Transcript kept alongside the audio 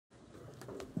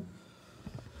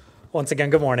Once again,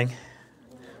 good morning.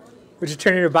 Would you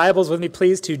turn your Bibles with me,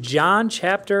 please, to John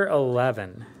chapter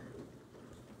 11.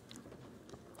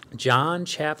 John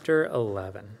chapter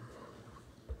 11.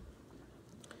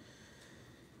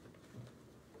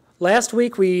 Last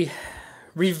week we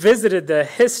revisited the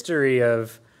history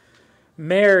of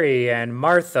Mary and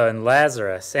Martha and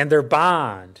Lazarus and their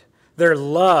bond, their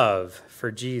love for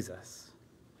Jesus.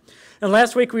 And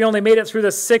last week we only made it through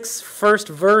the 6 first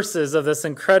verses of this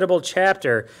incredible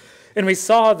chapter, and we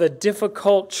saw the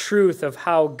difficult truth of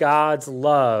how God's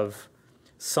love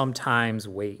sometimes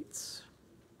waits.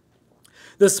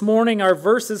 This morning, our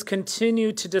verses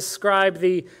continue to describe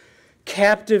the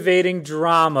captivating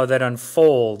drama that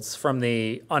unfolds from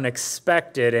the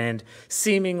unexpected and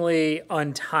seemingly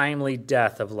untimely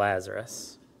death of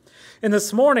Lazarus. And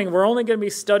this morning, we're only going to be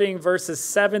studying verses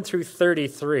 7 through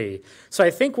 33. So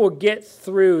I think we'll get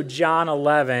through John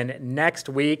 11 next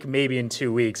week, maybe in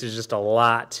 2 weeks. There's just a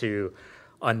lot to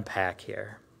unpack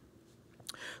here.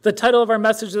 The title of our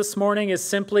message this morning is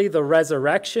simply The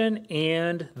Resurrection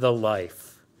and the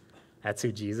Life. That's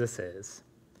who Jesus is.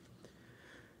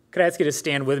 Could I ask you to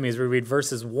stand with me as we read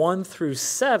verses 1 through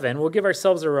 7? We'll give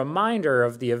ourselves a reminder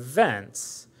of the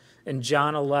events in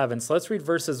John 11. So let's read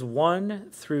verses 1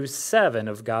 through 7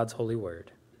 of God's holy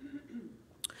word.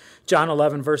 John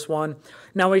 11, verse 1.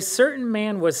 Now a certain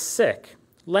man was sick,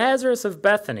 Lazarus of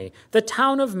Bethany, the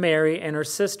town of Mary and her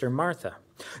sister Martha.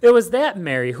 It was that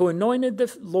Mary who anointed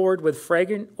the Lord with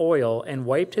fragrant oil and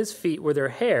wiped his feet with her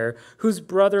hair, whose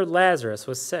brother Lazarus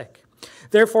was sick.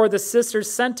 Therefore the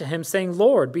sisters sent to him, saying,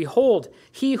 Lord, behold,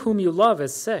 he whom you love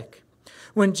is sick.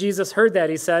 When Jesus heard that,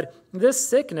 he said, This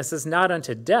sickness is not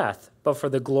unto death, but for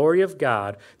the glory of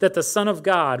God, that the Son of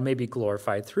God may be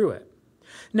glorified through it.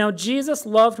 Now Jesus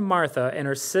loved Martha and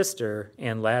her sister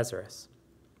and Lazarus.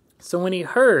 So when he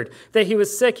heard that he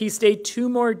was sick, he stayed 2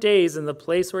 more days in the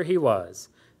place where he was.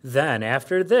 Then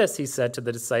after this, he said to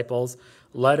the disciples,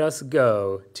 Let us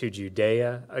go to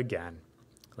Judea again.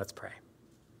 Let's pray.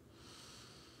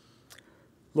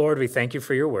 Lord, we thank you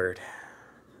for your word.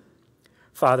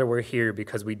 Father, we're here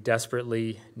because we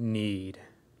desperately need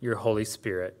your Holy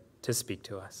Spirit to speak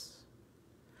to us.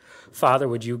 Father,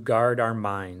 would you guard our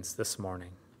minds this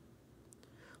morning?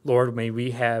 Lord, may we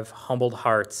have humbled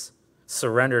hearts,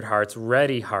 surrendered hearts,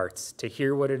 ready hearts to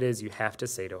hear what it is you have to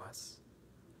say to us.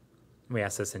 We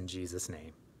ask this in Jesus'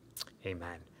 name.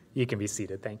 Amen. You can be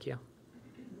seated. Thank you.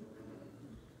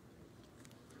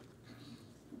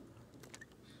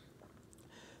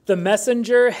 The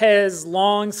messenger has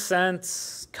long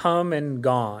since come and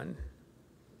gone.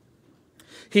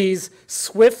 He's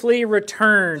swiftly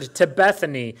returned to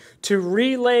Bethany to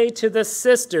relay to the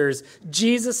sisters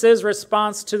Jesus'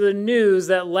 response to the news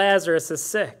that Lazarus is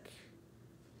sick.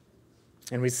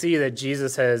 And we see that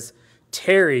Jesus has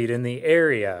tarried in the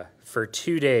area for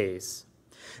 2 days.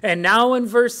 And now in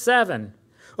verse 7,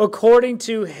 according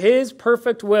to his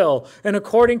perfect will and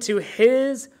according to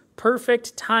his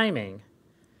perfect timing,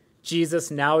 Jesus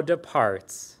now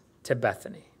departs to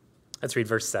Bethany. Let's read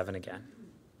verse 7 again.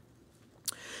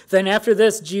 Then after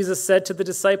this, Jesus said to the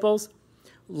disciples,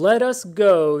 Let us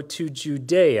go to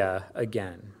Judea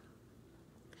again.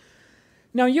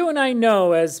 Now you and I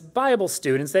know as Bible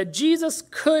students that Jesus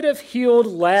could have healed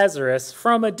Lazarus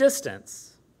from a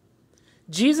distance.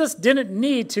 Jesus didn't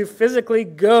need to physically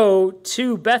go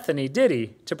to Bethany, did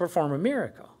he, to perform a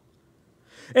miracle?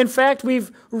 In fact,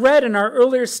 we've read in our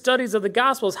earlier studies of the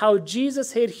Gospels how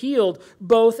Jesus had healed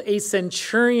both a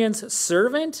centurion's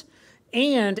servant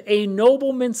and a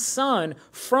nobleman's son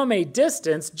from a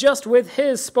distance just with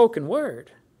his spoken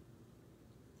word.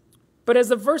 But as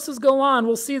the verses go on,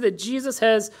 we'll see that Jesus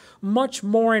has much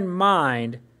more in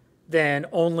mind than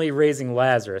only raising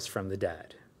Lazarus from the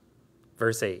dead.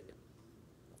 Verse 8.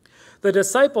 The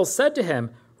disciples said to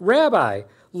him, Rabbi,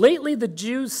 lately the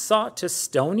Jews sought to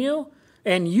stone you,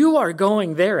 and you are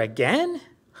going there again?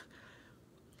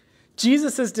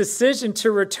 Jesus' decision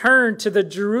to return to the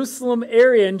Jerusalem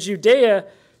area in Judea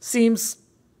seems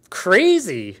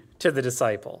crazy to the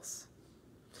disciples.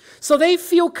 So they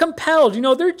feel compelled.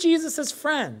 They're Jesus'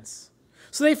 friends.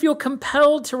 So they feel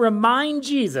compelled to remind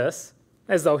Jesus,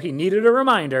 as though he needed a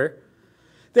reminder,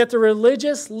 that the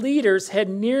religious leaders had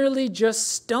nearly just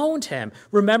stoned him.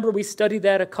 Remember, we studied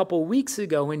that a couple weeks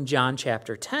ago in John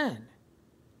chapter 10.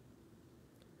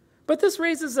 But this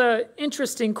raises an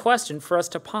interesting question for us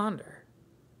to ponder.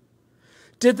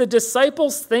 Did the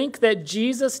disciples think that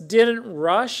Jesus didn't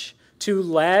rush to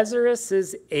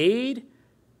Lazarus' aid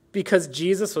because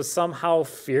Jesus was somehow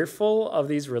fearful of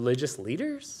these religious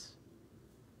leaders?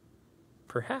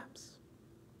 Perhaps.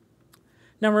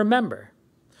 Now remember,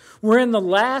 We're in the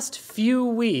last few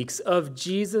weeks of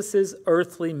Jesus'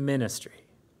 earthly ministry.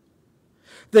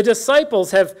 The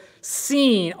disciples have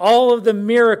seen all of the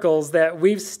miracles that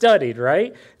we've studied,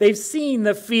 right? They've seen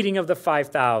the feeding of the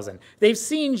 5,000. They've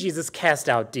seen Jesus cast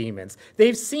out demons.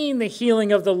 They've seen the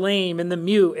healing of the lame and the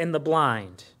mute and the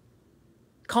blind,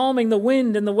 calming the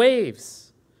wind and the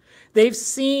waves. They've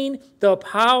seen the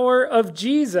power of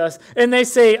Jesus, and they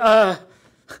say,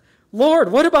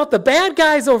 Lord, what about the bad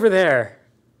guys over there?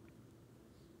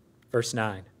 Verse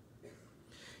 9.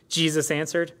 Jesus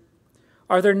answered,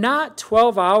 are there not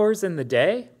 12 hours in the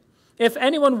day? If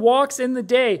anyone walks in the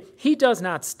day, he does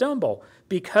not stumble,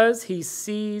 because he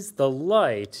sees the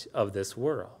light of this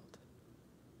world.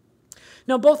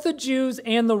 Now, both the Jews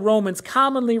and the Romans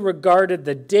commonly regarded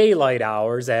the daylight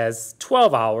hours as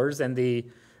 12 hours and the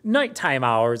nighttime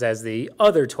hours as the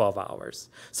other 12 hours.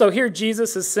 So here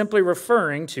Jesus is simply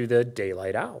referring to the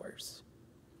daylight hours.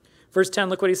 Verse 10,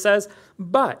 look what he says.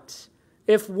 But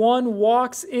if one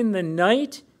walks in the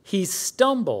night, he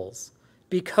stumbles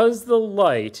because the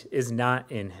light is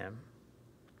not in him.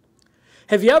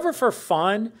 Have you ever, for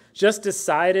fun, just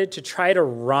decided to try to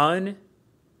run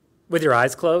with your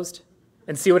eyes closed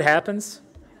and see what happens?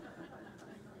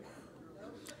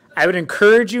 I would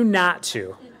encourage you not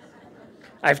to.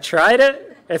 I've tried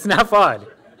it. It's not fun.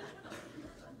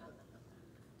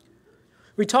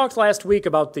 We talked last week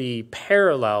about the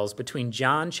parallels between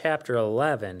John chapter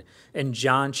 11 and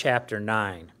John chapter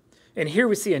 9. And here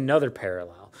we see another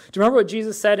parallel. Do you remember what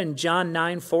Jesus said in John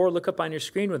 9:4? Look up on your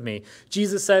screen with me.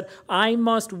 Jesus said, I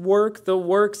must work the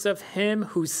works of him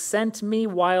who sent me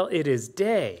while it is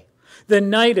day. The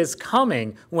night is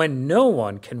coming when no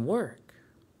one can work.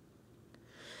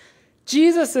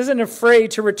 Jesus isn't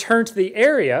afraid to return to the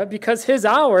area because his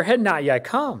hour had not yet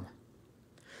come.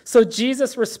 So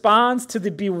Jesus responds to the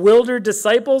bewildered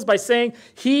disciples by saying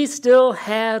he still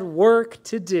had work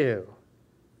to do.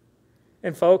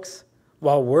 And folks,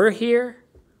 while we're here,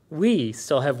 we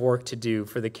still have work to do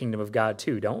for the kingdom of God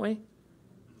too, don't we?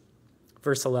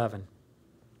 Verse 11.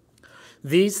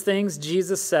 These things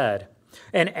Jesus said,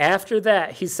 and after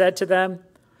that he said to them,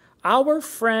 our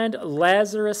friend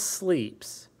Lazarus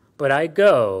sleeps, but I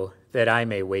go that I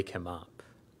may wake him up.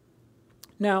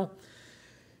 Now,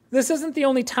 this isn't the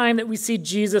only time that we see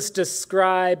Jesus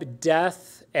describe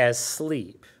death as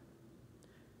sleep.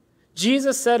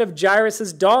 Jesus said of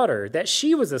Jairus' daughter that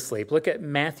she was asleep. Look at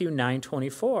Matthew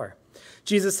 9:24.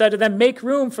 Jesus said to them, make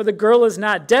room, for the girl is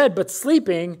not dead, but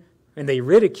sleeping, and they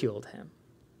ridiculed him.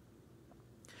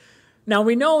 Now,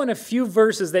 we know in a few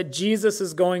verses that Jesus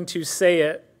is going to say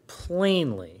it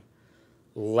plainly.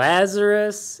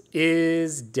 Lazarus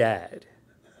is dead.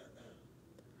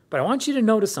 But I want you to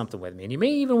notice something with me, and you may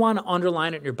even want to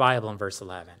underline it in your Bible in verse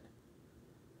 11.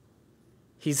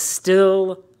 He's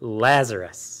still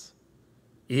Lazarus,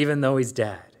 even though he's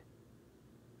dead.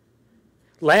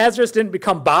 Lazarus didn't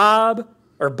become Bob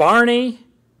or Barney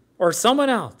or someone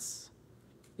else.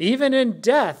 Even in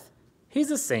death, he's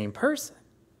the same person.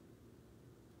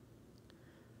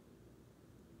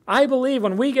 I believe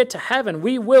when we get to heaven,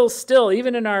 we will still,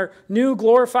 even in our new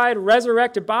glorified,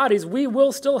 resurrected bodies, we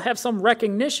will still have some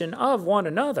recognition of one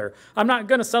another. I'm not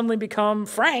going to suddenly become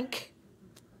Frank.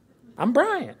 I'm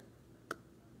Brian.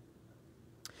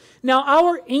 Now,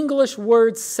 our English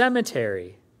word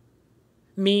cemetery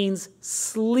means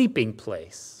sleeping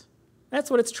place. That's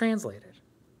what it's translated.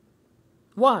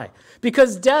 Why?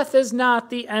 Because death is not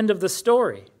the end of the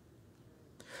story.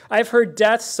 I've heard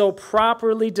death so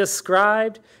properly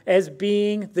described as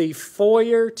being the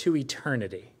foyer to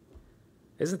eternity.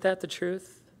 Isn't that the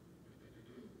truth?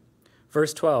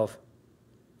 Verse 12.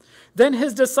 Then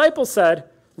his disciples said,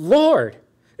 Lord,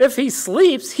 if he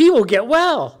sleeps, he will get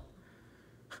well.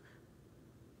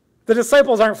 The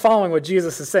disciples aren't following what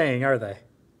Jesus is saying, are they?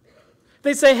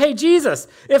 They say, hey, Jesus,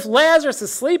 if Lazarus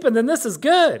is sleeping, then this is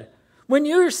good. When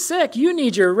you're sick, you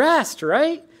need your rest,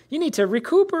 right? You need to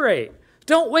recuperate.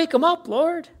 Don't wake him up,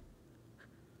 Lord.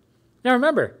 Now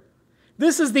remember,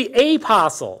 this is the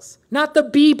apostles, not the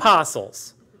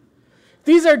B-apostles.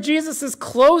 These are Jesus'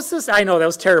 closest, I know that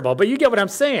was terrible, but you get what I'm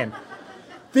saying.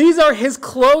 These are his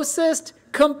closest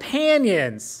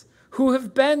companions who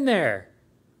have been there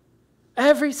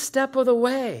every step of the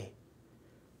way.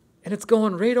 And it's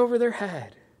going right over their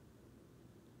head.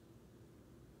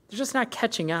 They're just not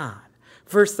catching on.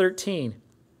 Verse 13.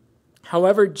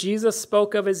 However, Jesus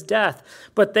spoke of his death,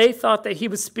 but they thought that he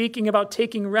was speaking about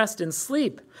taking rest and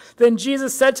sleep. Then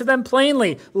Jesus said to them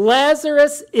plainly,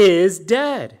 Lazarus is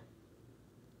dead.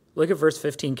 Look at verse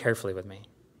 15 carefully with me.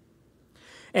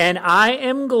 And I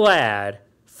am glad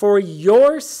for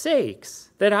your sakes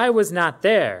that I was not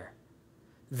there,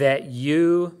 that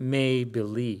you may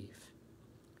believe.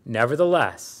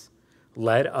 Nevertheless,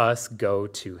 let us go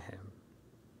to him.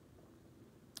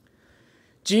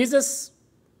 Jesus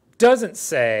doesn't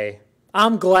say,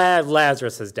 I'm glad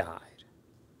Lazarus has died.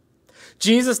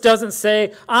 Jesus doesn't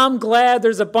say, I'm glad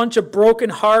there's a bunch of broken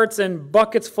hearts and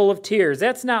buckets full of tears.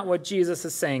 That's not what Jesus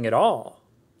is saying at all.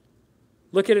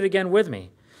 Look at it again with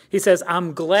me. He says,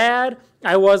 I'm glad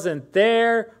I wasn't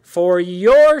there for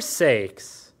your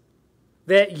sakes,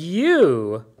 that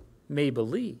you may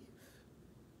believe.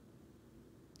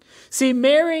 See,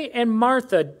 Mary and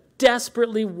Martha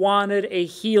desperately wanted a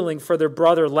healing for their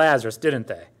brother Lazarus, didn't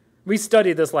they? We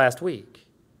studied this last week.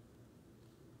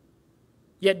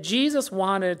 Yet Jesus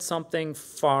wanted something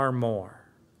far more.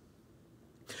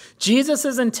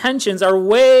 Jesus' intentions are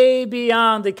way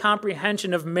beyond the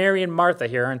comprehension of Mary and Martha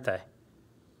here, aren't they?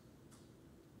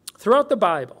 Throughout the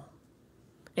Bible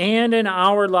and in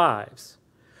our lives,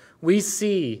 we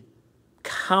see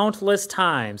countless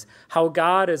times how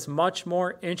God is much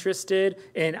more interested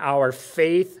in our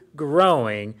faith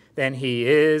growing than he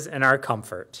is in our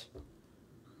comfort.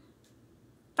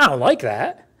 I don't like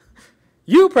that.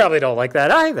 You probably don't like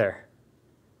that either.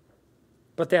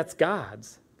 But that's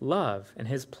God's love and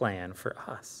his plan for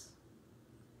us.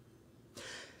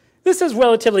 This is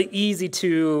relatively easy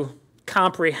to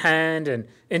comprehend and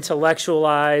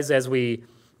intellectualize as we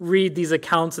read these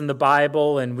accounts in the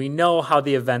Bible and we know how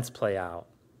the events play out.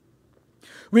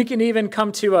 We can even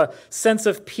come to a sense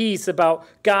of peace about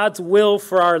God's will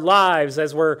for our lives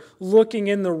as we're looking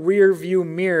in the rear view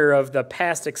mirror of the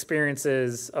past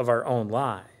experiences of our own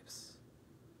lives.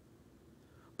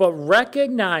 But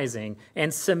recognizing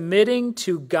and submitting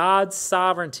to God's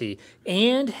sovereignty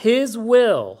and his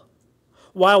will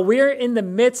while we're in the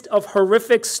midst of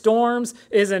horrific storms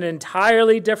is an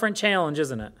entirely different challenge,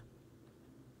 isn't it?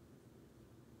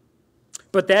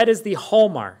 But that is the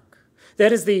hallmark.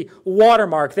 That is the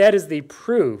watermark. That is the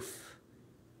proof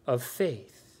of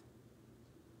faith.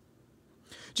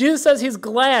 Jesus says he's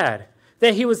glad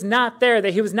that he was not there,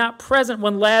 that he was not present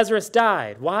when Lazarus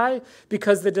died. Why?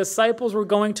 Because the disciples were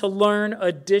going to learn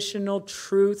additional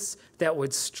truths that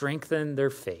would strengthen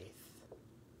their faith.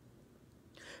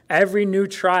 Every new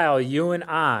trial you and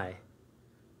I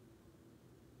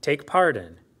take part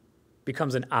in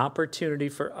becomes an opportunity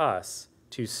for us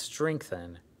to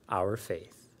strengthen our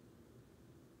faith.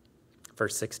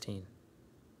 Verse 16.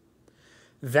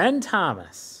 Then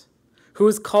Thomas, who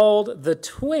is called the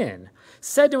twin,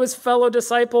 said to his fellow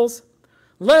disciples,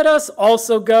 "Let us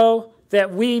also go,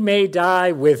 that we may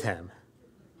die with him."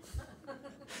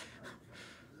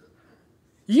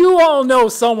 You all know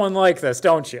someone like this,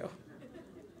 don't you?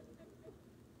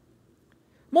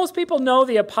 Most people know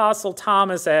the Apostle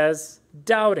Thomas as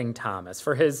Doubting Thomas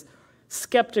for his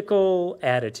skeptical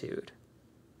attitude.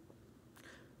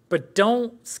 But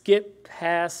don't skip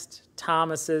past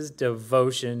Thomas's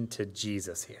devotion to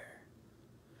Jesus here.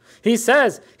 He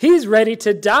says he's ready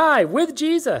to die with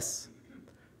Jesus.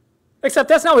 Except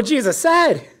that's not what Jesus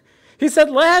said. He said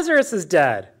Lazarus is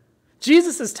dead.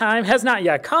 Jesus' time has not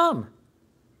yet come.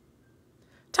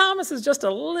 Thomas is just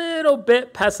a little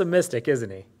bit pessimistic, isn't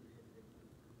he?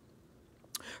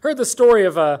 Heard the story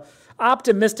of an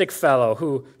optimistic fellow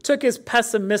who took his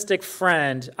pessimistic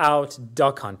friend out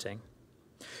duck hunting.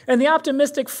 And the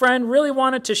optimistic friend really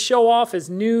wanted to show off his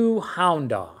new hound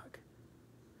dog.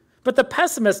 But the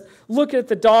pessimist looked at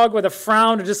the dog with a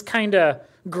frown and just kind of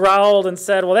growled and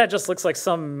said, "Well, that just looks like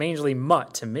some mangy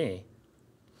mutt to me."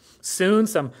 Soon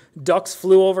some ducks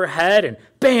flew overhead and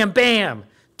bam, bam,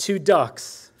 2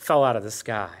 ducks fell out of the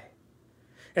sky.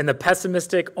 And the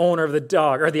pessimistic owner of the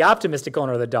dog, or the optimistic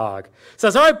owner of the dog,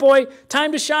 says, "All right, boy,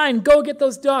 time to shine. Go get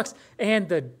those ducks." And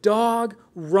the dog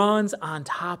runs on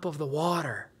top of the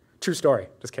water. True story.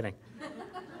 Just kidding.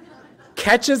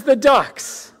 Catches the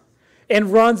ducks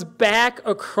and runs back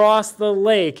across the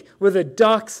lake with the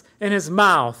ducks in his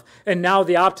mouth. And now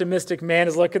the optimistic man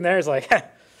is looking there. He's like,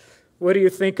 "What do you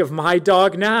think of my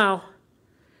dog now?"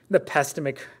 The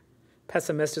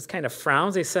pessimist just kind of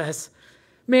frowns. He says,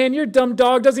 "Man, your dumb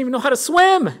dog doesn't even know how to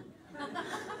swim."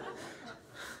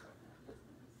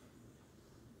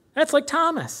 That's like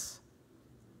Thomas.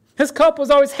 His cup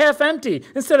was always half empty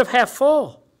instead of half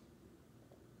full.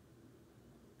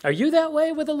 Are you that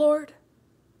way with the Lord?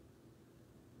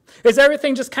 Is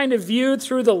everything just kind of viewed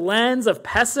through the lens of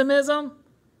pessimism?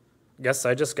 Guess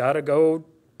I just got to go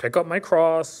pick up my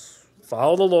cross,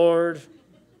 follow the Lord.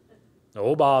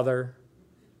 No bother.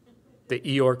 The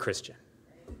Eeyore Christian.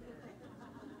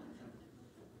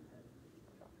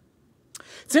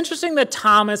 It's interesting that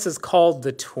Thomas is called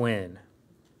the twin.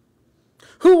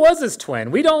 Who was his twin?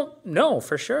 We don't know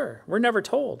for sure. We're never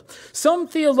told. Some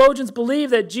theologians believe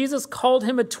that Jesus called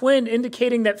him a twin,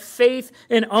 indicating that faith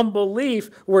and unbelief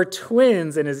were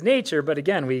twins in his nature, but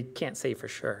again, we can't say for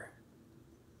sure.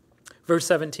 Verse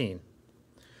 17.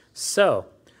 So,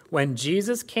 when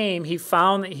Jesus came, he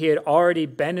found that he had already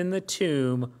been in the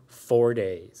tomb 4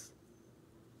 days.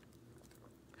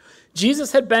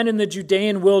 Jesus had been in the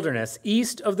Judean wilderness,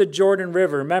 east of the Jordan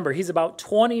River. Remember, he's about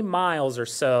 20 miles or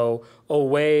so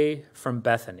away from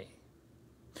Bethany.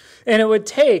 And it would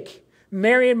take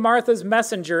Mary and Martha's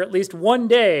messenger at least 1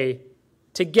 day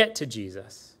to get to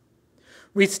Jesus.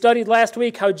 We studied last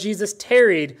week how Jesus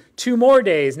tarried 2 more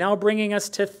days, now bringing us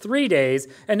to 3 days.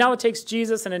 And now it takes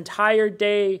Jesus an entire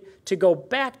day to go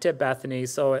back to Bethany,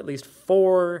 so at least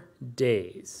 4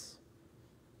 days.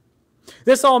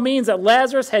 This all means that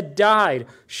Lazarus had died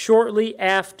shortly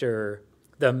after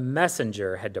the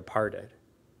messenger had departed.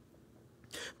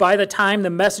 By the time the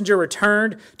messenger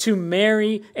returned to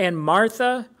Mary and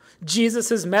Martha,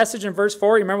 Jesus' message in verse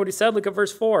 4, you remember what he said? Look at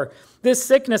verse 4. This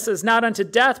sickness is not unto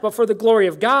death, but for the glory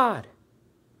of God.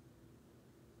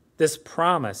 This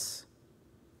promise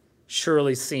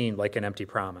surely seemed like an empty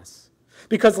promise,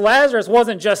 because Lazarus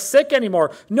wasn't just sick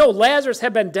anymore. No, Lazarus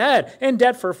had been dead, and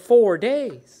dead for 4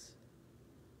 days.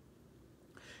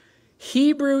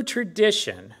 Hebrew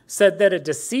tradition said that a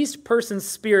deceased person's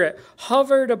spirit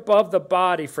hovered above the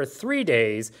body for 3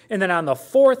 days, and then on the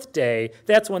 4th day,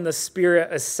 that's when the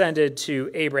spirit ascended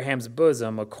to Abraham's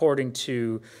bosom, according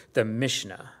to the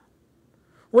Mishnah.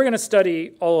 We're going to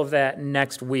study all of that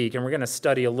next week, and we're going to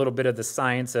study a little bit of the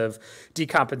science of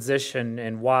decomposition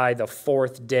and why the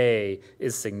 4th day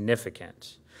is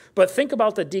significant. But think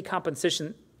about the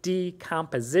decomposition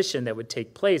that would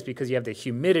take place, because you have the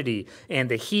humidity and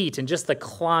the heat and just the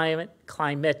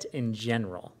climate in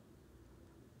general.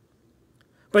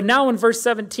 But now in verse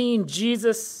 17,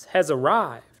 Jesus has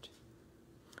arrived.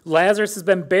 Lazarus has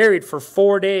been buried for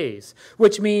 4 days,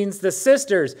 which means the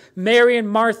sisters, Mary and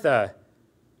Martha,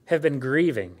 have been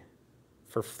grieving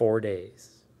for 4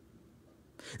 days.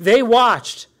 They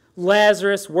watched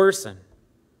Lazarus worsen.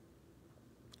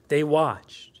 They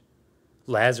watched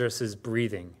Lazarus'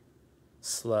 breathing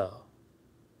slow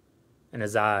and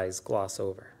his eyes gloss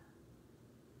over.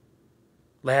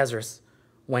 Lazarus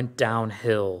went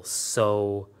downhill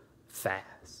so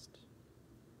fast.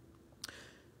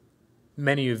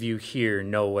 Many of you here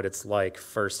know what it's like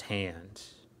firsthand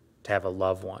to have a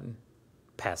loved one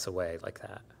pass away like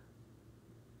that.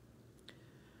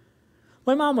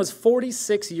 My mom was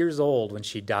 46 years old when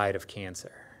she died of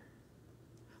cancer.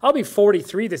 I'll be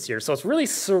 43 this year, so it's really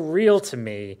surreal to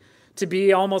me to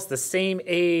be almost the same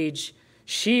age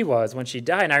she was when she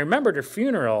died. And I remembered her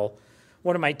funeral,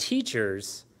 one of my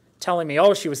teachers telling me,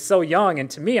 oh, she was so young. And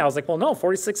to me, I was like, well, no,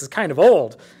 46 is kind of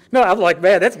old. No, I'm like,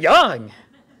 man, that's young.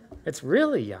 It's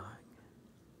really young.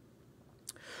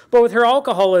 But with her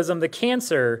alcoholism, the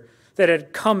cancer that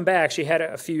had come back, she had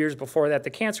it a few years before that, the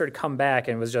cancer had come back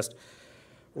and was just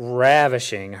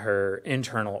ravishing her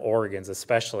internal organs,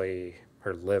 especially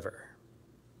her liver.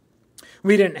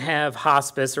 We didn't have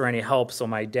hospice or any help, so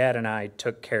my dad and I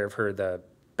took care of her the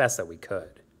best that we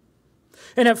could.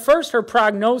 And at first, her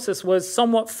prognosis was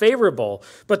somewhat favorable,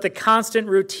 but the constant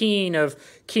routine of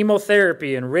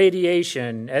chemotherapy and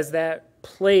radiation, as that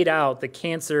played out, the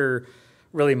cancer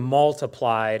really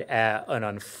multiplied at an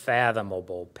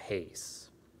unfathomable pace.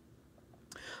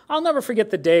 I'll never forget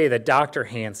the day that Dr.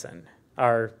 Hansen,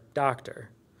 our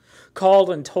doctor, called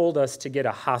and told us to get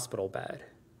a hospital bed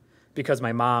because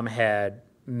my mom had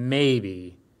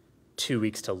maybe 2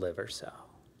 weeks to live or so.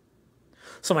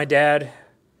 So my dad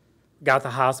got the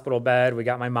hospital bed. We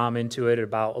got my mom into it at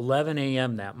about 11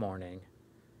 a.m. that morning,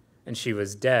 and she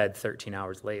was dead 13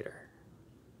 hours later.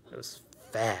 It was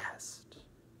fast.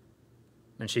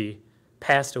 And she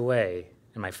passed away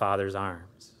in my father's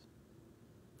arms.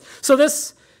 So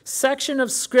this section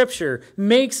of Scripture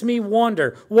makes me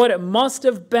wonder what it must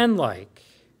have been like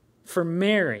for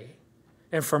Mary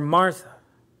and for Martha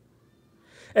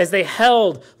as they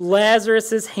held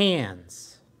Lazarus'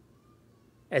 hands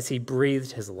as he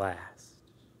breathed his last.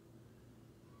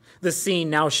 The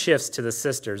scene now shifts to the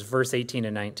sisters, verse 18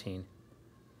 and 19.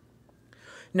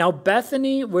 Now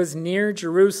Bethany was near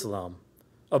Jerusalem,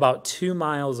 about 2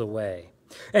 miles away,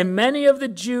 and many of the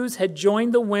Jews had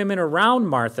joined the women around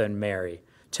Martha and Mary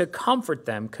to comfort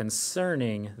them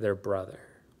concerning their brother.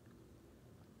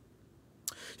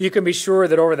 You can be sure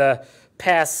that over the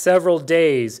past several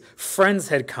days, friends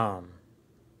had come,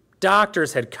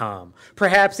 doctors had come,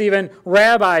 perhaps even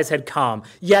rabbis had come,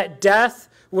 yet death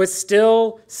was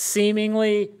still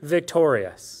seemingly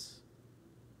victorious.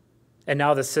 and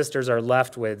now the sisters are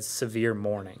left with severe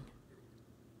mourning.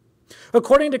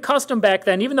 According to custom back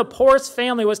then, even the poorest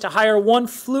family was to hire one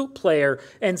flute player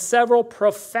and several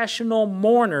professional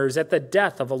mourners at the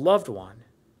death of a loved one.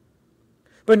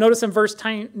 But notice in verse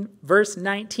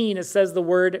 19, it says the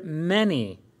word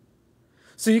many.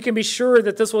 So you can be sure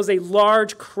that this was a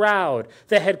large crowd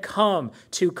that had come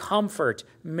to comfort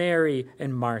Mary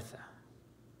and Martha.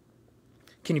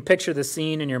 Can you picture the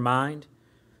scene in your mind?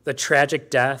 The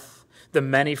tragic death, the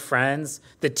many friends,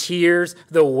 the tears,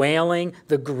 the wailing,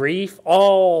 the grief,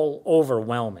 all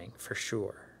overwhelming for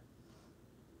sure.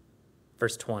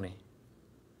 Verse 20.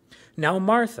 Now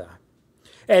Martha,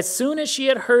 as soon as she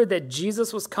had heard that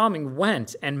Jesus was coming,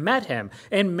 went and met him,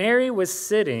 and Mary was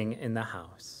sitting in the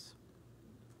house.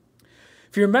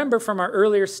 If you remember from our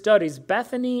earlier studies,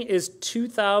 Bethany is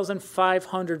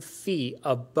 2,500 feet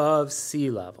above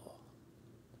sea level.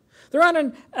 They're on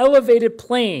an elevated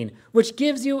plane, which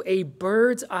gives you a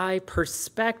bird's eye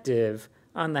perspective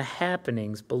on the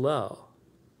happenings below.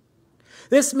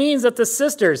 This means that the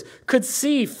sisters could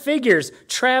see figures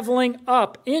traveling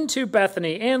up into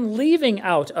Bethany and leaving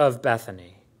out of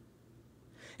Bethany.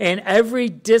 And every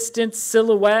distant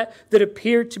silhouette that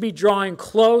appeared to be drawing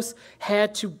close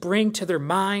had to bring to their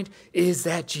mind, is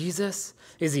that Jesus?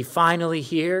 Is he finally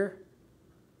here?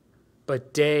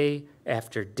 But day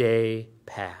after day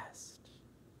passed.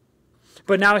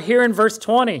 But now here in verse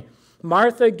 20,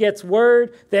 Martha gets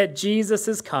word that Jesus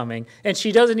is coming, and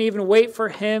she doesn't even wait for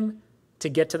him to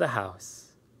get to the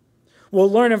house. We'll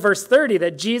learn in verse 30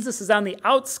 that Jesus is on the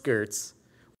outskirts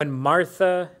when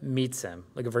Martha meets him.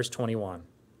 Look at verse 21.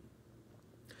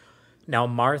 Now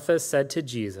Martha said to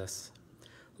Jesus,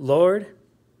 Lord,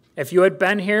 if you had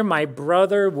been here, my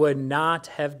brother would not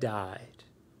have died.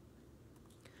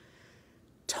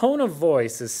 Tone of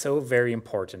voice is so very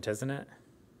important, isn't it?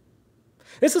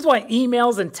 This is why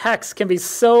emails and texts can be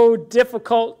so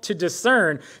difficult to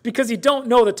discern, because you don't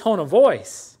know the tone of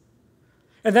voice.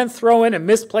 And then throw in a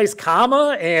misplaced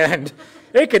comma, and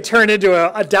it could turn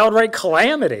into a downright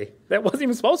calamity that wasn't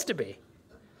even supposed to be.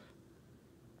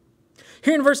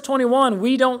 Here in verse 21,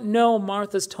 we don't know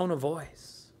Martha's tone of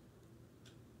voice.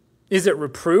 Is it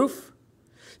reproof?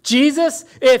 Jesus,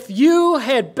 if you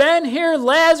had been here,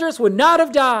 Lazarus would not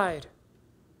have died.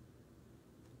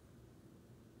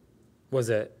 Was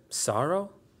it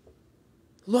sorrow?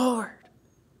 Lord,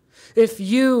 if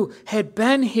you had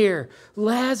been here,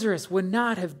 Lazarus would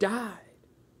not have died.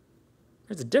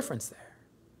 There's a difference there.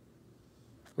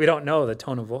 We don't know the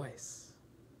tone of voice.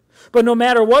 But no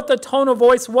matter what the tone of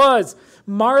voice was,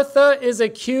 Martha is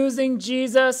accusing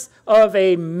Jesus of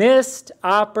a missed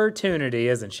opportunity,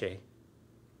 isn't she?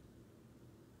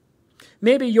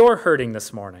 Maybe you're hurting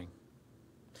this morning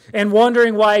and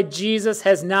wondering why Jesus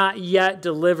has not yet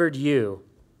delivered you.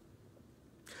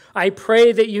 I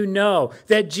pray that you know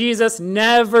that Jesus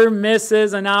never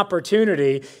misses an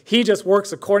opportunity. He just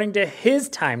works according to his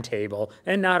timetable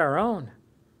and not our own.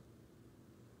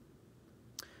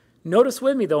 Notice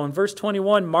with me, though, in verse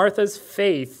 21, Martha's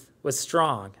faith was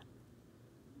strong,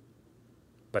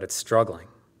 but it's struggling.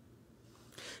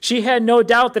 She had no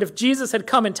doubt that if Jesus had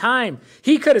come in time,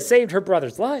 he could have saved her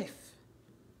brother's life.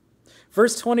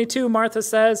 Verse 22, Martha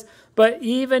says, but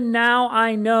even now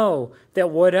I know that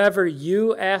whatever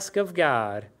you ask of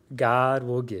God, God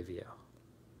will give you.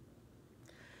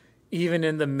 Even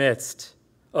in the midst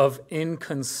of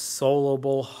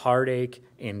inconsolable heartache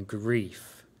and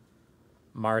grief,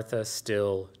 Martha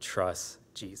still trusts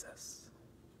Jesus.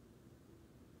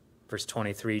 Verse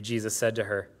 23, Jesus said to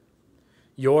her,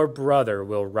 your brother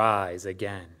will rise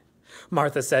again.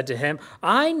 Martha said to him,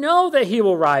 I know that he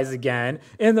will rise again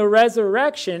in the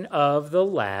resurrection of the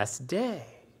last day.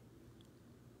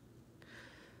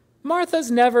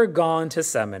 Martha's never gone to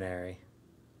seminary.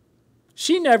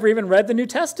 She never even read the New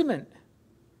Testament.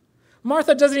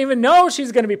 Martha doesn't even know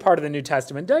she's going to be part of the New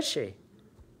Testament, does she?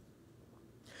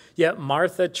 Yet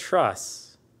Martha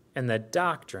trusts in the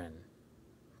doctrine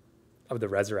of the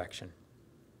resurrection.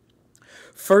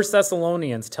 1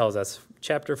 Thessalonians tells us,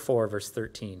 chapter 4, verse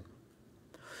 13.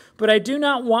 But I do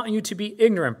not want you to be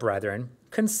ignorant, brethren,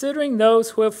 considering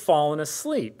those who have fallen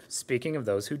asleep, speaking of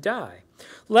those who die,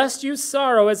 lest you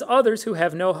sorrow as others who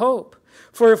have no hope.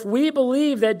 For if we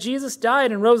believe that Jesus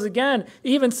died and rose again,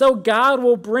 even so God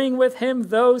will bring with him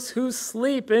those who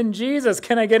sleep in Jesus.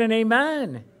 Can I get an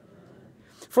amen?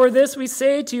 For this we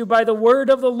say to you by the word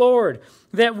of the Lord,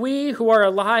 that we who are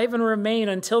alive and remain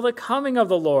until the coming of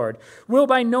the Lord will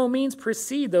by no means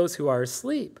precede those who are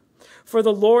asleep. For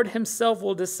the Lord himself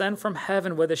will descend from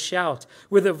heaven with a shout,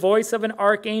 with the voice of an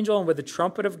archangel and with the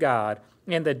trumpet of God,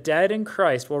 and the dead in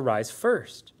Christ will rise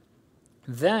first.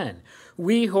 Then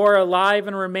We who are alive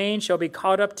and remain shall be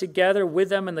caught up together with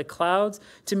them in the clouds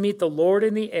to meet the Lord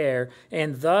in the air,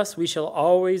 and thus we shall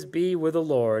always be with the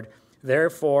Lord.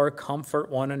 Therefore, comfort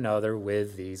one another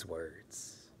with these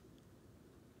words.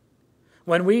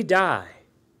 When we die,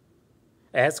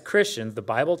 as Christians, the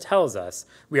Bible tells us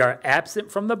we are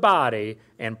absent from the body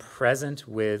and present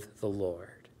with the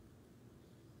Lord.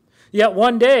 Yet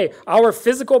one day, our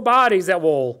physical bodies that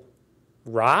will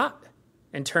rot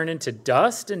and turn into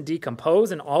dust and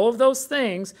decompose and all of those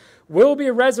things will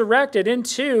be resurrected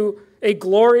into a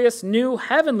glorious new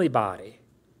heavenly body.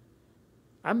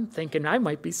 I'm thinking I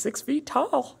might be 6 feet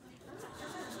tall.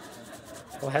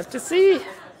 We'll have to see.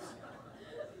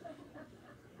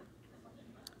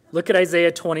 Look at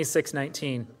Isaiah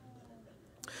 26:19.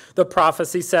 The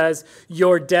prophecy says,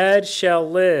 your dead shall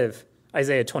live.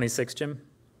 Isaiah 26, Jim.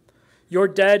 Your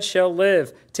dead shall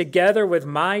live together with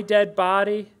my dead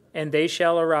body, and they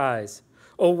shall arise.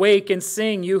 Awake and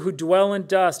sing, you who dwell in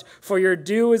dust, for your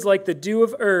dew is like the dew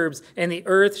of herbs, and the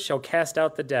earth shall cast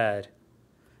out the dead.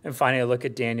 And finally, look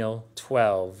at Daniel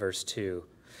 12, verse 2.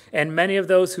 And many of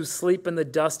those who sleep in the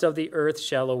dust of the earth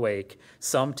shall awake,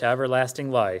 some to everlasting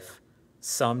life,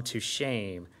 some to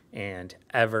shame and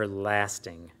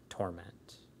everlasting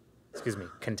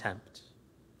contempt.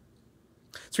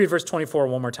 Let's read verse 24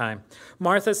 one more time.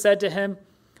 Martha said to him,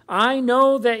 I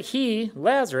know that he,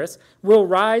 Lazarus, will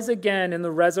rise again in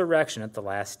the resurrection at the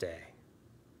last day.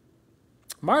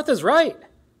 Martha's right.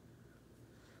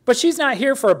 But she's not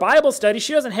here for a Bible study.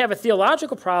 She doesn't have a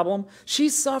theological problem.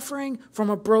 She's suffering from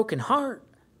a broken heart.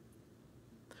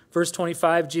 Verse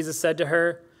 25, Jesus said to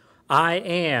her, I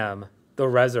am the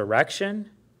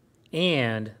resurrection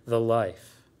and the life.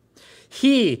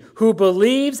 He who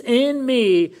believes in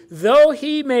me, though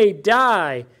he may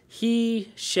die,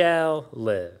 he shall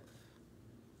live.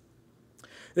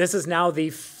 This is now the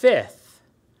 5th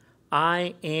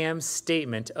I am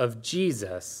statement of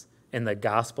Jesus in the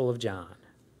Gospel of John.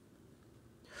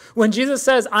 When Jesus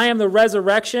says, I am the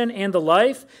resurrection and the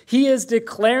life, he is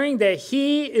declaring that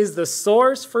he is the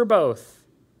source for both.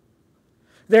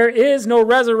 There is no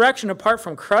resurrection apart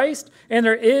from Christ, and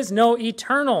there is no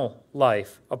eternal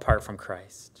life apart from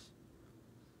Christ.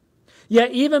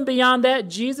 Yet even beyond that,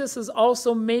 Jesus is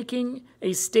also making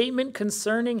a statement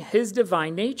concerning his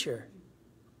divine nature.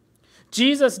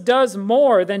 Jesus does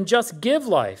more than just give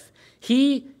life.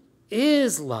 He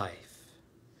is life.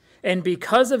 And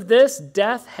because of this,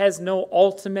 death has no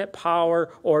ultimate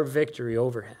power or victory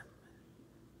over him.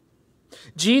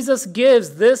 Jesus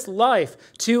gives this life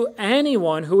to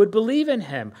anyone who would believe in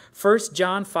him. 1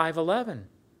 John 5:11.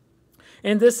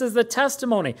 And this is the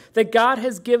testimony that God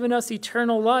has given us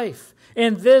eternal life.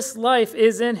 And this life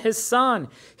is in his Son.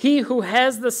 He who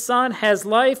has the Son has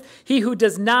life. He who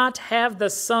does not have the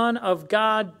Son of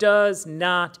God does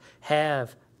not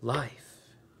have life.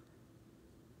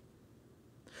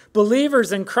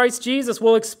 Believers in Christ Jesus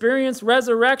will experience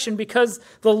resurrection because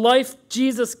the life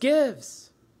Jesus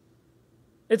gives.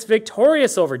 It's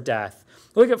victorious over death.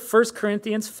 Look at 1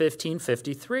 Corinthians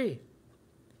 15:53.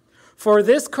 For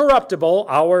this corruptible,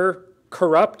 our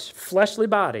corrupt fleshly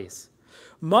bodies,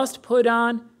 must put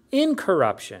on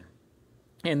incorruption,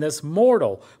 and this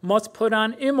mortal must put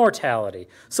on immortality.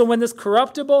 So when this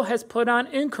corruptible has put on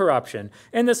incorruption,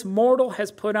 and this mortal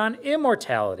has put on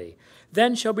immortality,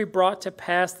 then shall be brought to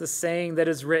pass the saying that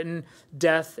is written,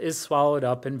 death is swallowed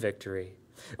up in victory.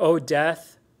 O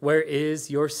death, where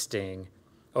is your sting?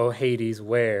 O Hades,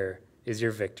 where is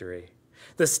your victory?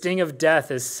 The sting of death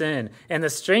is sin, and the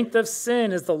strength of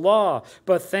sin is the law.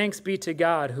 But thanks be to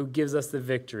God who gives us the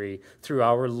victory through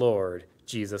our Lord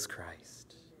Jesus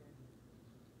Christ.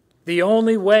 The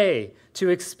only way to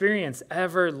experience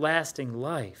everlasting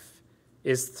life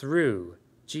is through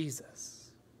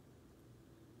Jesus.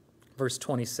 Verse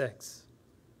 26.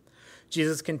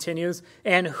 Jesus continues,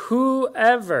 and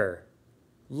whoever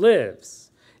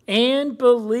lives and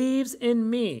believes in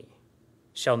me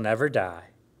shall never die.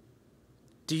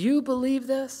 Do you believe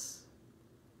this?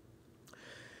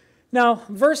 Now,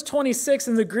 verse 26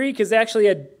 in the Greek is actually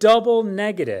a double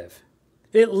negative.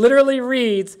 It literally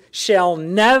reads, shall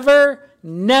never,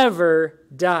 never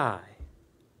die.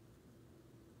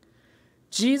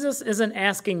 Jesus isn't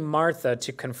asking Martha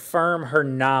to confirm her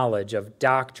knowledge of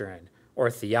doctrine or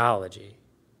theology.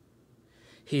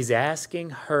 He's asking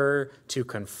her to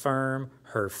confirm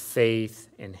her faith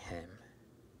in him.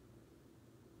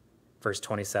 Verse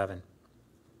 27.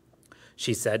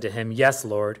 She said to him, yes,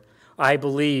 Lord, I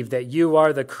believe that you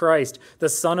are the Christ, the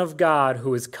Son of God,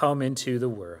 who has come into the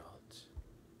world.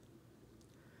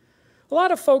 A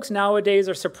lot of folks nowadays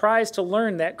are surprised to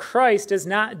learn that Christ is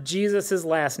not Jesus'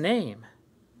 last name.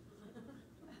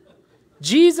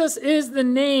 Jesus is the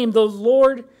name the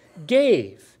Lord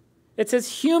gave. It's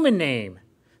his human name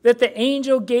that the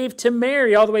angel gave to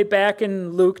Mary all the way back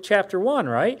in Luke chapter 1,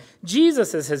 right?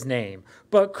 Jesus is his name,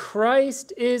 but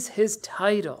Christ is his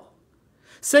title,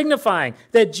 signifying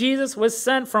that Jesus was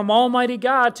sent from Almighty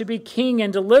God to be king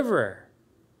and deliverer.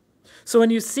 So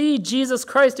when you see Jesus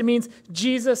Christ, it means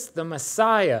Jesus the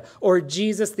Messiah or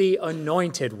Jesus the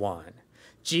Anointed One.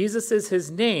 Jesus is his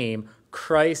name,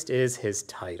 Christ is his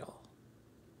title.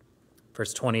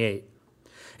 Verse 28.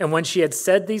 And when she had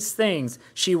said these things,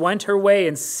 she went her way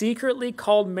and secretly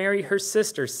called Mary her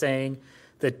sister, saying,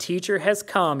 the teacher has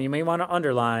come, you may want to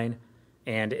underline,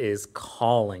 and is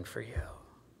calling for you.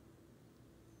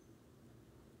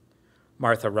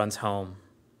 Martha runs home,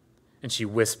 and she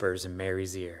whispers in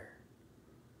Mary's ear,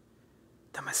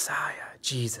 the Messiah,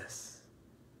 Jesus,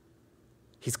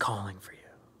 he's calling for you.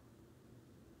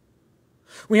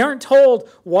 We aren't told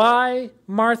why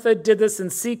Martha did this in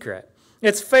secret.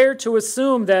 It's fair to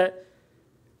assume that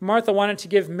Martha wanted to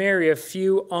give Mary a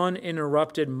few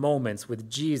uninterrupted moments with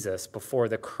Jesus before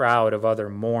the crowd of other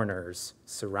mourners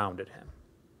surrounded him.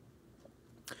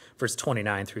 Verse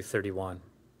 29 through 31.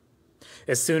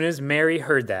 As soon as Mary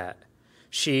heard that,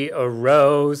 she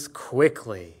arose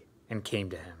quickly and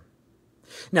came to him.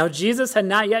 Now Jesus had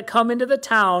not yet come into the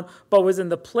town, but was in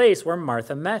the place where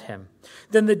Martha met him.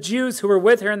 Then the Jews who were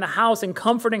with her in the house and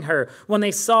comforting her, when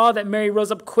they saw that Mary rose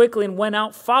up quickly and went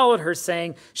out, followed her,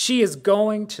 saying, she is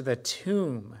going to the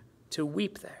tomb to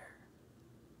weep there.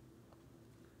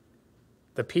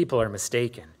 The people are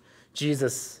mistaken.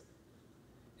 Jesus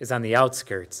is on the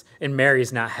outskirts, and Mary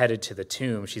is not headed to the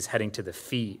tomb. She's heading to the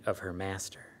feet of her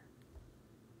master.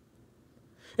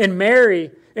 And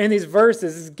Mary, in these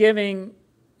verses, is giving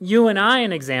you and I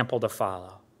an example to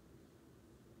follow.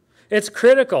 It's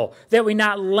critical that we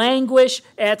not languish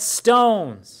at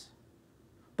stones,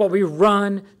 but we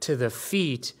run to the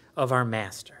feet of our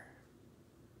master.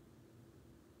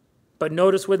 But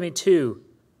notice with me too,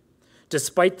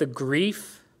 despite the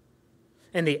grief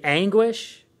and the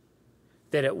anguish,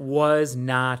 that it was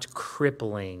not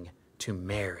crippling to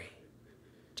Mary.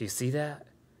 Do you see that?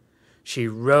 She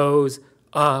rose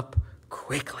up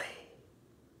quickly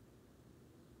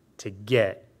to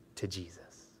get to Jesus.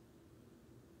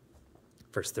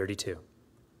 Verse 32.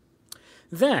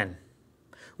 Then,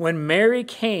 when Mary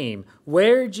came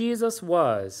where Jesus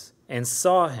was and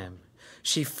saw him,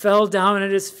 she fell down at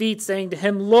his feet, saying to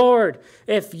him, Lord,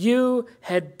 if you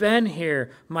had been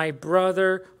here, my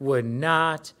brother would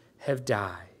not have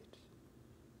died.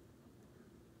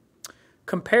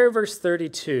 Compare verse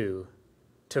 32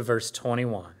 to verse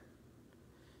 21,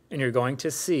 and you're going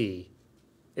to see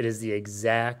it is the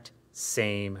exact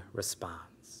same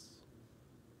response.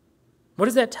 What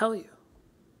does that tell you?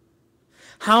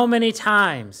 How many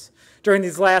times during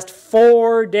these last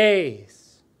 4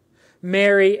 days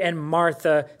Mary and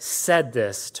Martha said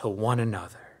this to one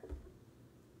another?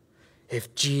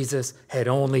 If Jesus had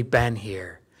only been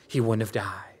here, he wouldn't have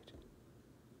died.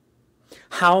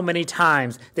 How many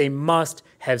times they must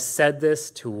have said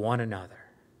this to one another.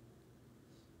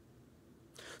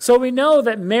 So we know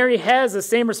that Mary has the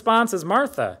same response as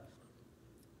Martha.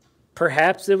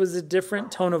 Perhaps it was a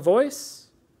different tone of voice.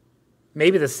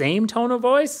 Maybe the same tone of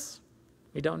voice.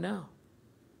 We don't know.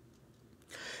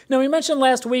 Now, we mentioned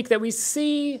last week that we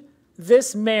see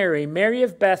this Mary, Mary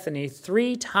of Bethany,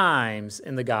 3 times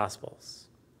in the Gospels.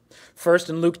 First,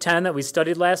 in Luke 10 that we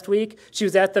studied last week, she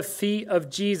was at the feet of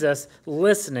Jesus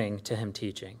listening to him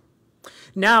teaching.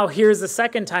 Now, here's the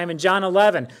second time in John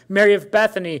 11. Mary of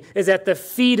Bethany is at the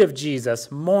feet of Jesus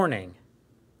mourning.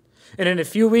 And in a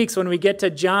few weeks, when we get to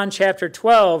John chapter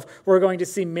 12, we're going to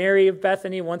see Mary of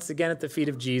Bethany once again at the feet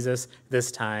of Jesus,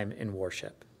 this time in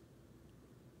worship.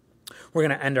 We're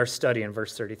going to end our study in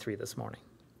verse 33 this morning.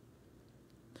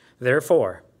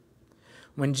 Therefore,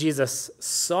 when Jesus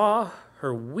saw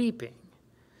her weeping,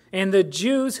 and the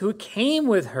Jews who came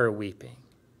with her weeping,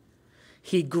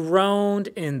 he groaned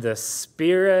in the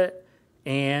spirit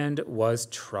and was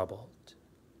troubled.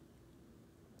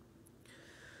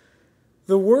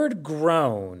 The word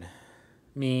groan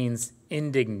means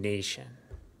indignation.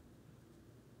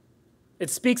 It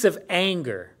speaks of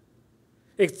anger.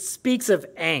 It speaks of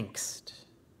angst.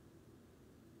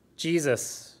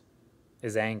 Jesus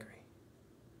is angry.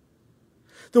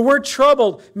 The word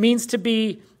troubled means to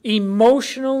be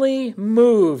emotionally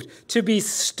moved, to be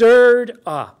stirred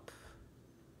up.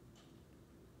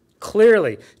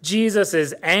 Clearly, Jesus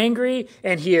is angry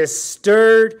and he is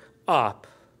stirred up.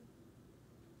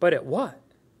 But at what?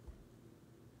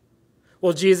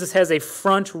 Well, Jesus has a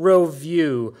front row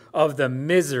view of the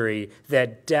misery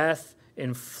that death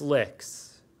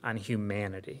inflicts on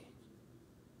humanity.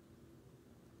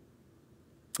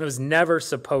 It was never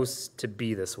supposed to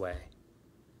be this way.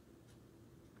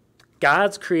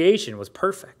 God's creation was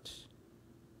perfect.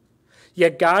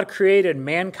 Yet God created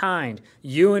mankind,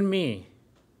 you and me,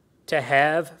 to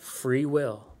have free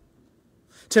will,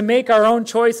 to make our own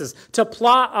choices, to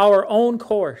plot our own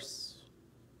course.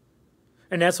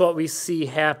 And that's what we see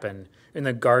happen in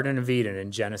the Garden of Eden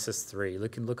in Genesis 3.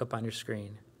 Look up on your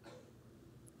screen.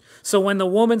 So when the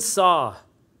woman saw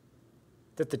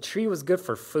that the tree was good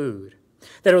for food,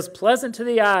 that it was pleasant to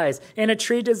the eyes, and a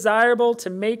tree desirable to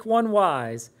make one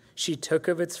wise, she took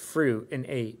of its fruit and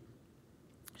ate.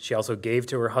 She also gave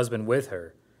to her husband with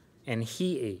her, and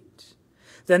he ate.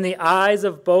 Then the eyes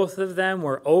of both of them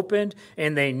were opened,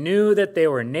 and they knew that they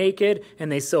were naked,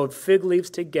 and they sewed fig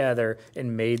leaves together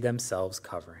and made themselves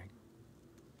covering.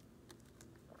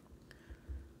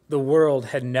 The world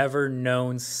had never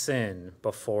known sin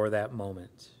before that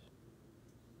moment.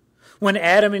 When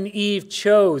Adam and Eve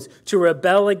chose to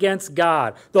rebel against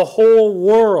God, the whole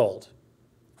world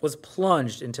was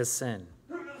plunged into sin.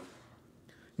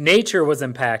 Nature was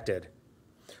impacted.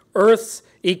 Earth's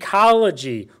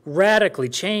ecology radically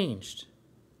changed.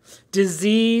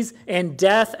 Disease and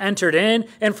death entered in,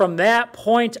 and from that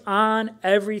point on,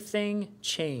 everything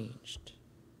changed.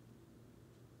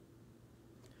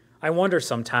 I wonder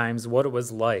sometimes what it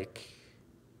was like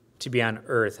to be on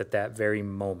earth at that very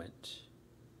moment.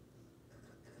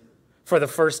 For the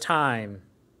first time,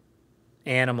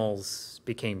 animals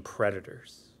became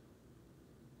predators.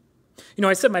 You know,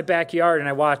 I sit in my backyard and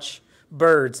I watch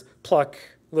birds pluck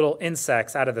little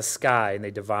insects out of the sky and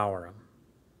they devour them.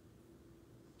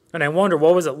 And I wonder,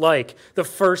 what was it like the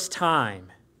first time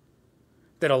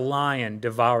that a lion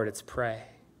devoured its prey?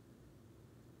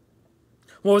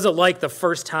 What was it like the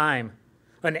first time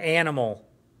an animal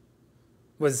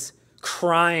was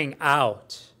crying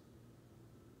out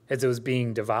as it was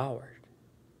being devoured?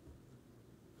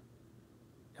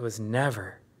 It was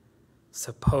never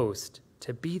supposed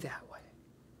to be that way.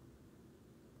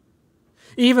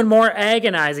 Even more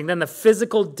agonizing than the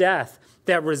physical death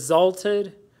that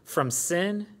resulted from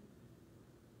sin,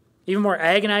 even more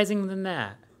agonizing than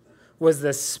that, was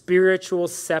the spiritual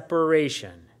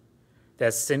separation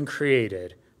that sin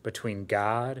created between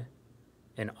God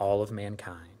and all of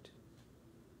mankind.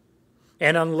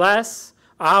 And unless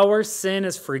our sin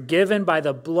is forgiven by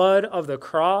the blood of the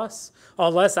cross,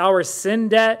 unless our sin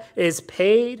debt is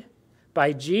paid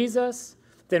by Jesus,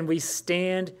 then we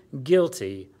stand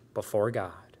guilty before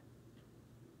God.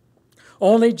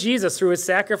 Only Jesus, through his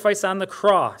sacrifice on the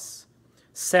cross,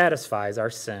 satisfies our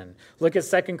sin. Look at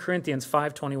 2 Corinthians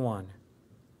 5:21.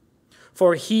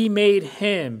 For he made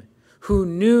him who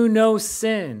knew no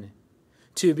sin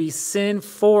to be sin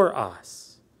for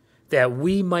us, that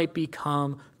we might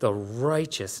become the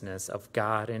righteousness of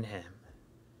God in him.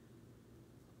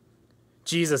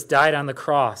 Jesus died on the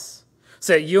cross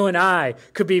so that you and I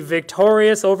could be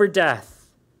victorious over death,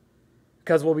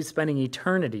 because we'll be spending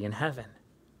eternity in heaven.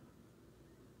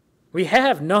 We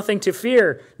have nothing to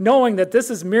fear, knowing that this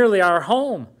is merely our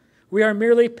home. We are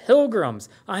merely pilgrims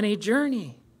on a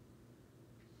journey.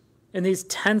 In these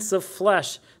tents of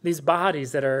flesh, these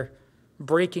bodies that are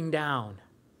breaking down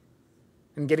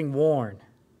and getting worn.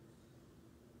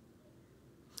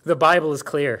 The Bible is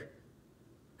clear.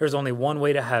 There's only one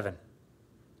way to heaven,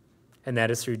 and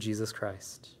that is through Jesus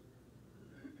Christ.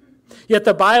 Yet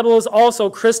the Bible is also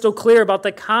crystal clear about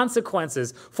the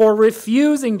consequences for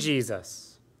refusing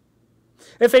Jesus.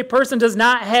 If a person does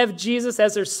not have Jesus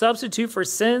as their substitute for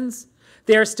sins,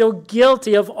 they are still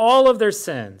guilty of all of their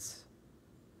sins,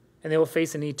 and they will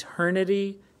face an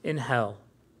eternity in hell.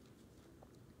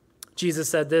 Jesus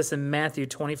said this in Matthew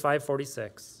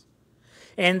 25:46.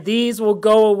 And these will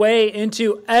go away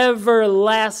into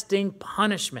everlasting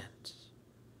punishment.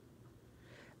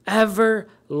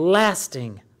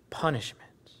 Everlasting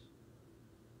punishment.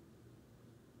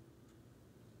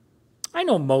 I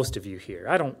know most of you here.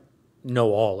 I don't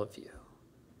know all of you.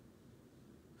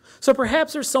 So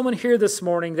perhaps there's someone here this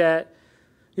morning that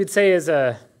you'd say is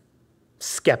a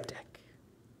skeptic.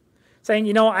 Saying,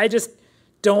 you know, I just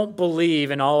don't believe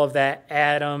in all of that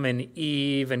Adam and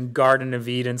Eve and Garden of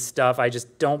Eden stuff. I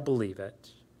just don't believe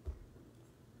it.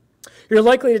 You're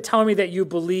likely to tell me that you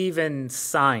believe in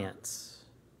science.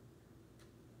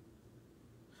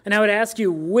 And I would ask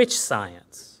you, which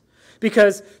science?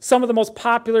 Because some of the most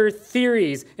popular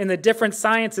theories in the different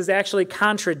sciences actually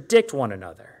contradict one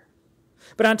another.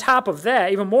 But on top of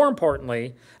that, even more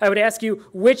importantly, I would ask you,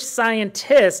 which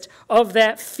scientist of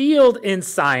that field in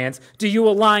science do you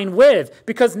align with?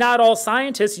 Because not all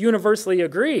scientists universally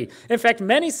agree. In fact,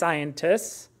 many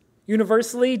scientists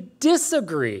universally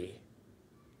disagree.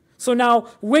 So now,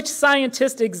 which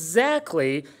scientist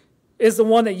exactly is the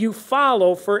one that you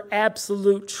follow for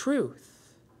absolute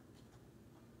truth?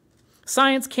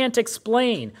 Science can't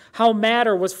explain how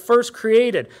matter was first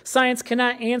created. Science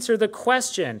cannot answer the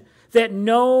question that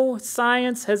no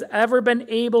science has ever been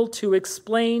able to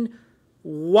explain: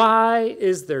 why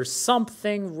is there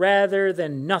something rather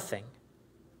than nothing?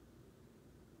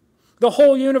 The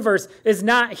whole universe is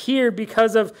not here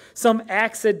because of some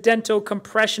accidental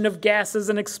compression of gases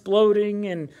and exploding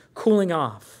and cooling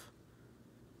off.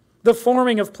 The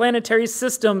forming of planetary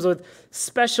systems with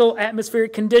special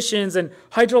atmospheric conditions and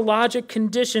hydrologic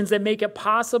conditions that make it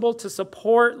possible to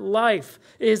support life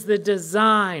is the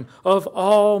design of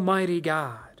Almighty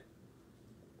God.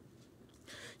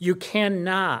 You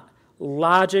cannot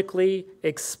logically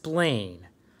explain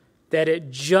that it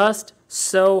just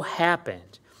so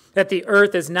happened that the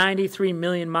earth is 93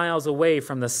 million miles away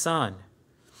from the sun,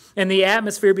 and the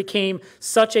atmosphere became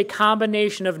such a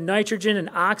combination of nitrogen and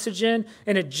oxygen,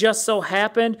 and it just so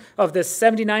happened of the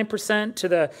 79% to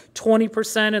the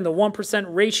 20% and the 1%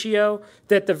 ratio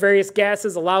that the various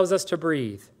gases allows us to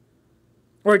breathe.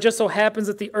 Or it just so happens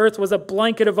that the earth was a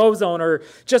blanket of ozone, or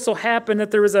just so happened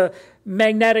that there was a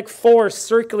magnetic force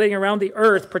circulating around the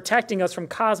earth protecting us from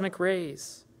cosmic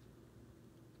rays.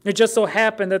 It just so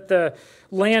happened that the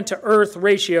land to earth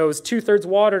ratio is 2/3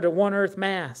 water to 1 earth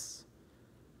mass.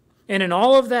 And in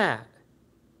all of that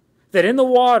in the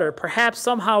water, perhaps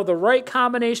somehow the right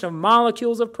combination of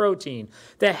molecules of protein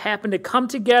that happen to come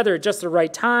together at just the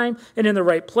right time and in the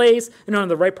right place and under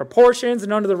the right proportions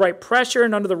and under the right pressure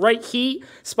and under the right heat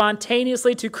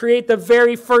spontaneously to create the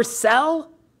very first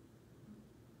cell.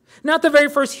 Not the very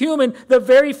first human, the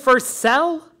very first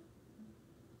cell.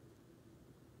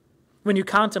 When you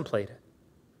contemplate it,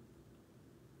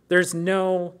 there's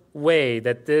no way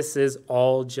that this is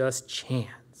all just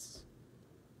chance.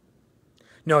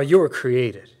 No, you were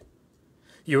created.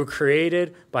 You were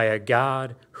created by a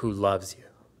God who loves you.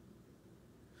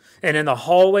 And in the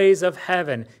hallways of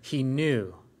heaven, he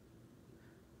knew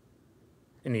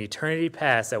in eternity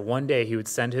past that one day he would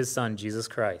send his son, Jesus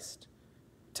Christ,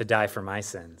 to die for my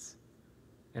sins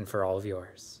and for all of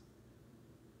yours.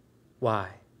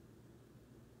 Why?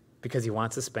 Because he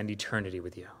wants to spend eternity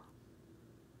with you.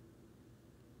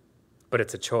 But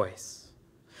it's a choice.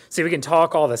 See, we can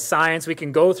talk all the science, we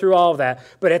can go through all of that,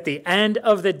 but at the end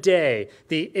of the day,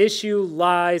 the issue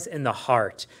lies in the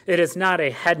heart. It is not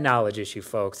a head knowledge issue,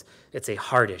 folks. It's a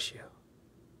heart issue.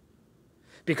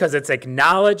 Because it's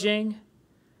acknowledging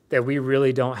that we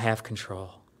really don't have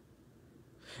control.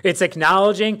 It's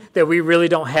acknowledging that we really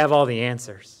don't have all the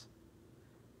answers.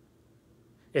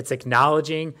 It's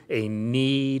acknowledging a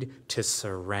need to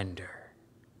surrender.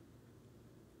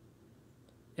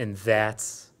 And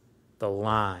that's the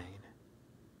line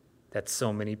that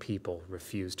so many people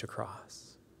refuse to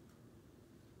cross.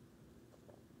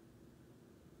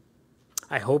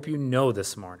 I hope you know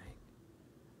this morning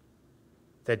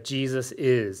that Jesus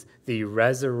is the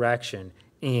resurrection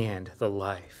and the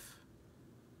life.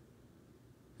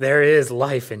 There is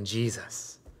life in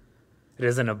Jesus. It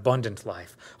is an abundant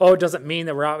life. Oh, it doesn't mean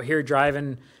that we're out here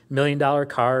driving $1 million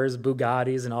cars,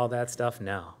 Bugattis, and all that stuff.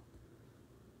 No.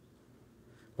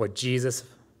 What Jesus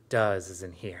does is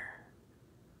in here.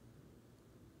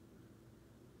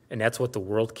 And that's what the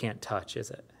world can't touch,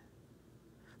 is it?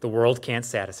 The world can't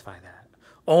satisfy that.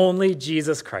 Only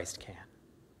Jesus Christ can.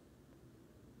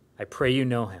 I pray you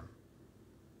know him.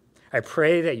 I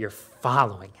pray that you're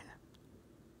following him.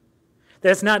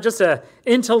 That's not just an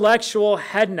intellectual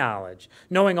head knowledge,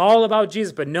 knowing all about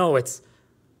Jesus, but no, it's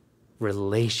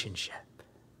relationship.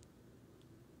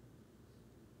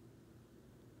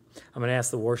 I'm going to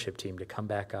ask the worship team to come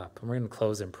back up, and we're going to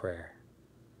close in prayer.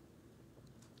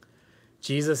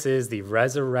 Jesus is the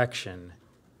resurrection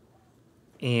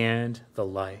and the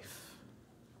life.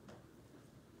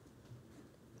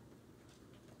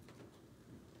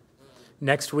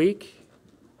 Next week,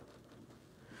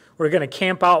 we're going to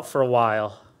camp out for a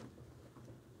while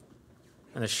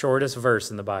on the shortest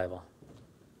verse in the Bible.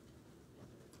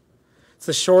 It's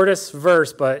the shortest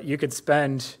verse, but you could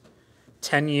spend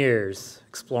 10 years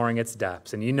exploring its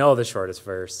depths. And you know the shortest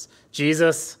verse.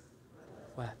 Jesus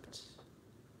wept.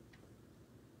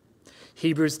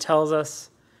 Hebrews tells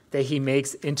us that he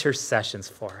makes intercessions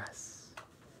for us.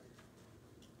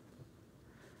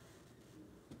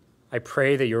 I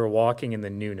pray that you're walking in the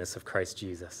newness of Christ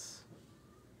Jesus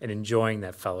and enjoying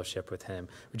that fellowship with him.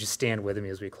 Would you stand with me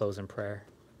as we close in prayer?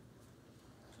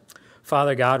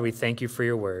 Father God, we thank you for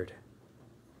your word.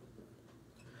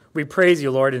 We praise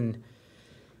you, Lord, and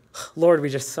Lord, we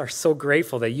just are so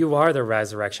grateful that you are the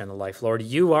resurrection and the life. Lord,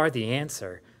 you are the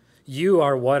answer. You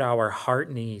are what our heart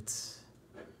needs.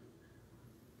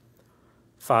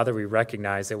 Father, we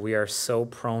recognize that we are so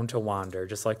prone to wander,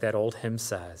 just like that old hymn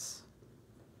says.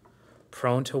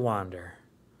 Prone to wander,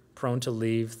 prone to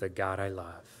leave the God I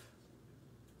love.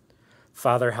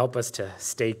 Father, help us to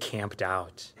stay camped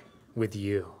out with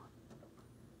you.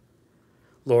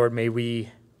 Lord, may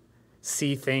we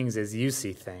see things as you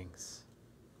see things.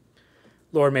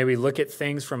 Lord, may we look at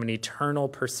things from an eternal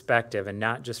perspective and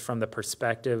not just from the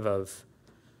perspective of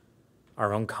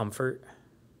our own comfort.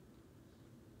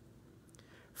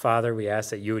 Father, we ask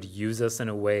that you would use us in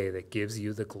a way that gives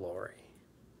you the glory.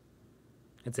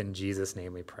 It's in Jesus'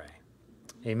 name we pray.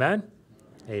 Amen.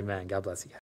 Amen. God bless you.